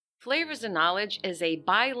Flavors and Knowledge is a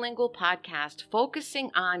bilingual podcast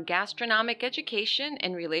focusing on gastronomic education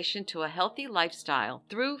in relation to a healthy lifestyle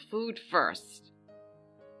through food first.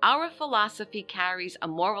 Our philosophy carries a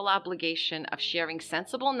moral obligation of sharing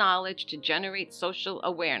sensible knowledge to generate social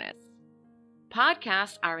awareness.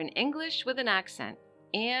 Podcasts are in English with an accent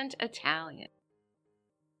and Italian.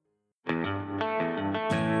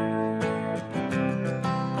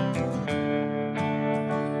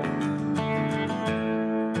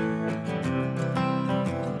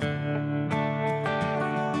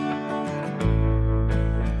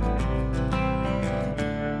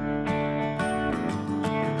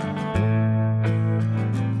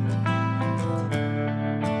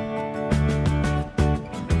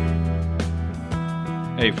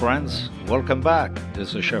 Hey friends, welcome back.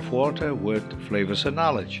 This is Chef Walter with Flavors and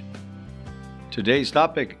Knowledge. Today's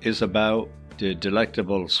topic is about the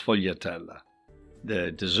delectable sfogliatella.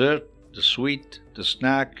 The dessert, the sweet, the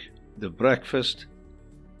snack, the breakfast,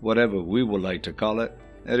 whatever we would like to call it.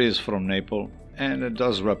 It is from Naples and it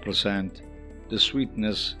does represent the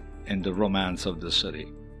sweetness and the romance of the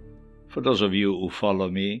city. For those of you who follow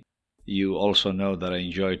me, you also know that I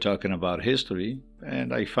enjoy talking about history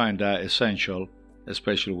and I find that essential,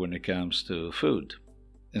 especially when it comes to food.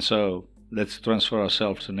 And so let's transfer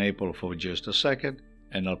ourselves to Naples for just a second,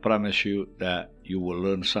 and I'll promise you that you will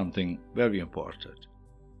learn something very important.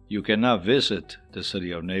 You cannot visit the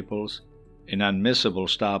city of Naples, an unmissable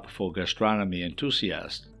stop for gastronomy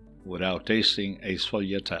enthusiasts, without tasting a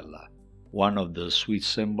sfogliatella, one of the sweet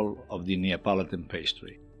symbols of the Neapolitan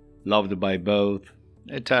pastry. Loved by both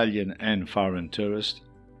Italian and foreign tourists,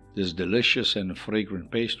 this delicious and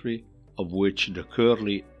fragrant pastry, of which the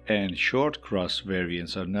curly and short crust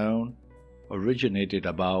variants are known, originated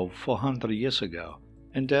about 400 years ago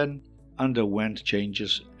and then underwent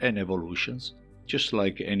changes and evolutions, just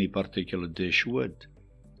like any particular dish would.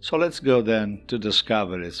 So let's go then to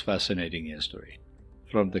discover its fascinating history,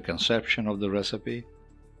 from the conception of the recipe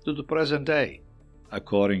to the present day.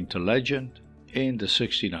 According to legend, in the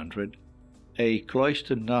 1600s, a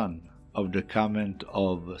cloistered nun of the convent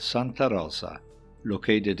of Santa Rosa,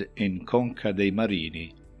 located in Conca dei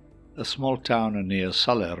Marini, a small town near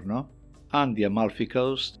Salerno, on the Amalfi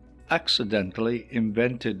Coast, accidentally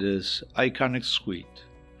invented this iconic sweet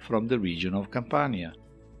from the region of Campania.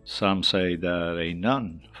 Some say that a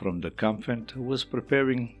nun from the convent was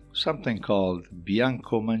preparing something called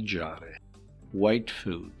bianco mangiare, white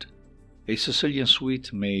food, a Sicilian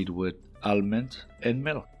sweet made with almonds and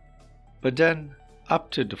milk. But then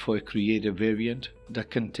opted for a creative variant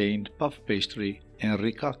that contained puff pastry and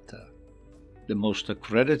ricotta. The most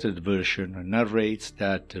accredited version narrates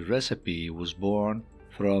that the recipe was born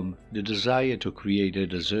from the desire to create a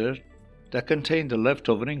dessert that contained the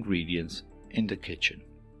leftover ingredients in the kitchen.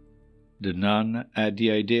 The nun had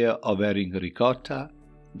the idea of adding ricotta,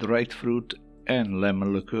 dried fruit, and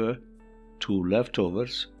lemon liqueur to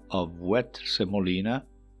leftovers of wet semolina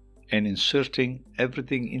and inserting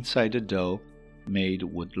everything inside the dough made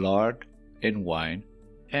with lard and wine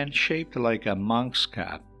and shaped like a monk's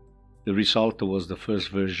cap. The result was the first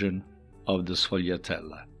version of the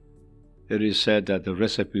sfogliatella. It is said that the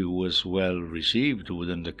recipe was well received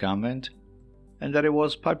within the convent and that it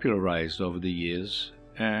was popularized over the years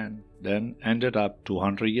and then ended up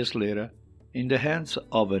 200 years later in the hands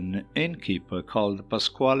of an innkeeper called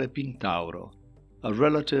Pasquale Pintauro, a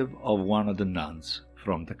relative of one of the nuns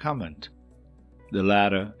from the convent. The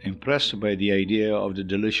latter, impressed by the idea of the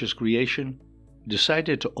delicious creation,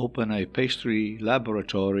 decided to open a pastry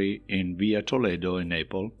laboratory in Via Toledo in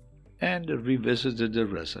Naples and revisited the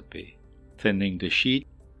recipe, thinning the sheet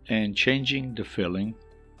and changing the filling,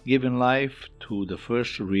 giving life to the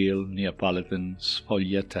first real Neapolitan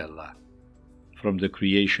sfogliatella. From the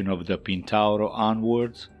creation of the Pintauro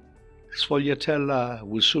onwards, sfogliatella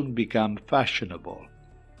will soon become fashionable,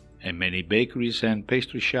 and many bakeries and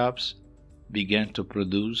pastry shops began to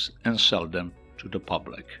produce and sell them to the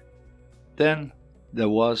public. Then there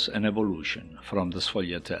was an evolution from the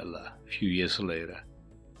sfogliatella a few years later,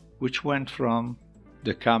 which went from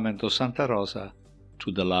the convent of Santa Rosa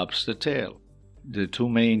to the lobster tail. The two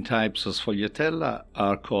main types of sfogliatella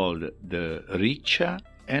are called the riccia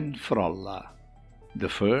and frolla. The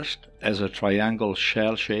first, as a triangle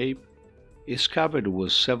shell shape, is covered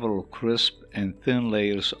with several crisp and thin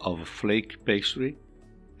layers of flake pastry,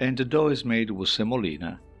 and the dough is made with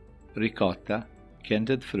semolina, ricotta,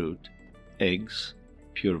 candied fruit, eggs,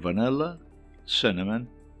 pure vanilla, cinnamon,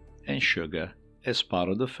 and sugar as part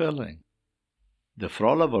of the filling. The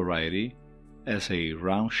frolla variety has a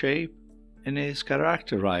round shape and is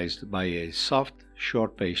characterized by a soft,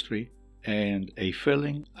 short pastry and a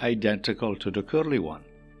filling identical to the curly one.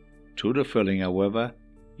 To the filling, however,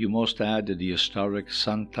 you must add the historic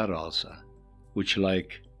Santa Rosa, which,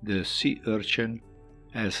 like the sea urchin,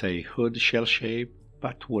 has a hood shell shape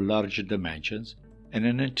but to larger dimensions, and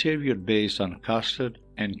an interior based on custard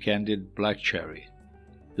and candied black cherry.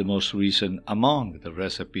 The most recent among the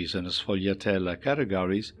recipes in the Sfogliatella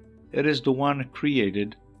categories, it is the one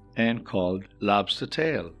created and called lobster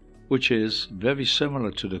tail, which is very similar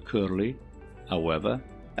to the curly. However,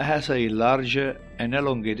 it has a larger and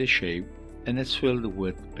elongated shape, and it's filled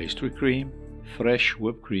with pastry cream, fresh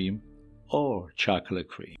whipped cream, or chocolate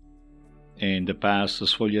cream. In the past, the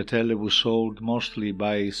Sfogliatella was sold mostly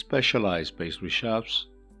by specialized pastry shops,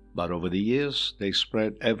 but over the years they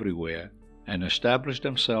spread everywhere and established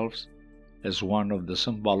themselves as one of the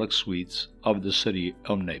symbolic sweets of the city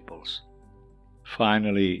of Naples.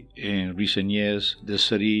 Finally, in recent years, the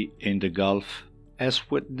city in the Gulf has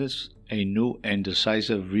witnessed a new and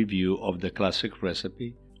decisive review of the classic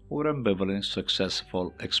recipe with ambivalent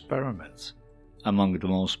successful experiments. Among the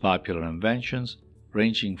most popular inventions,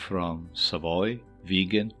 ranging from Savoy,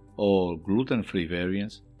 vegan, or gluten-free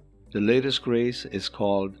variants, the latest craze is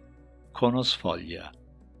called conosfoglia,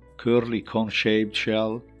 curly cone-shaped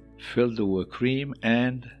shell filled with cream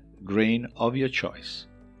and grain of your choice.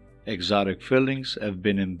 Exotic fillings have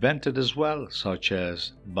been invented as well, such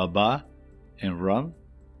as baba and rum,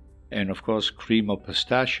 and of course cream of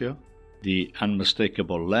pistachio, the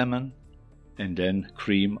unmistakable lemon, and then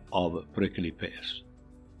cream of prickly pears.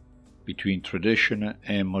 Between tradition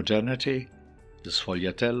and modernity, the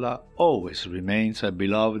Sfogliatella always remains a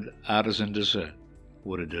beloved artisan dessert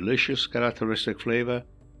with a delicious characteristic flavor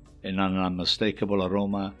and an unmistakable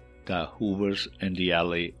aroma that hovers in the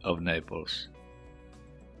alley of Naples.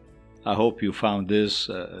 I hope you found this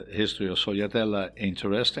history of Sfogliatella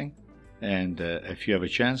interesting, and if you have a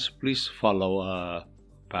chance, please follow our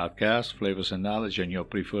podcast, Flavors and Knowledge, on your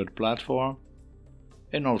preferred platform.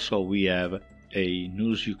 And also we have a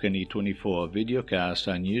News You Can Eat 24 videocast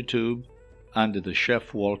on YouTube under the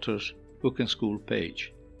Chef Walter's Cooking School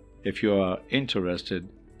page. If you are interested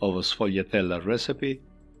of a Sfogliatella recipe,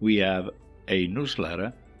 we have a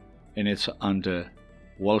newsletter, and it's under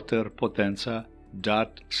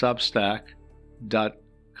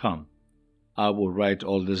walterpotenza.substack.com. I will write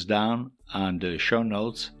all this down on the show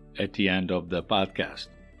notes at the end of the podcast.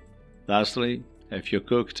 Lastly, if you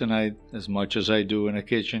cook tonight as much as I do in the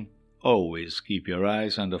kitchen, always keep your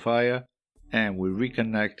eyes on the fire, and we'll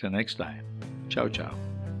reconnect next time. Ciao, ciao.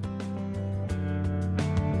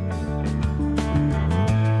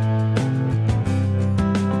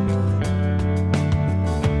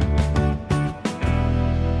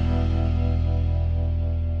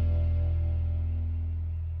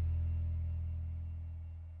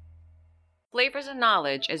 Flavors and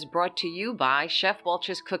Knowledge is brought to you by Chef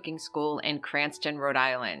Walter's Cooking School in Cranston, Rhode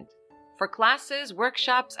Island. For classes,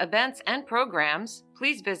 workshops, events, and programs,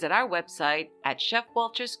 please visit our website at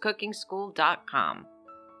chefwalterscookingschool.com.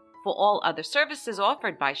 For all other services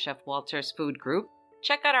offered by Chef Walter's Food Group,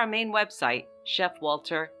 check out our main website,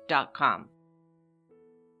 chefwalter.com.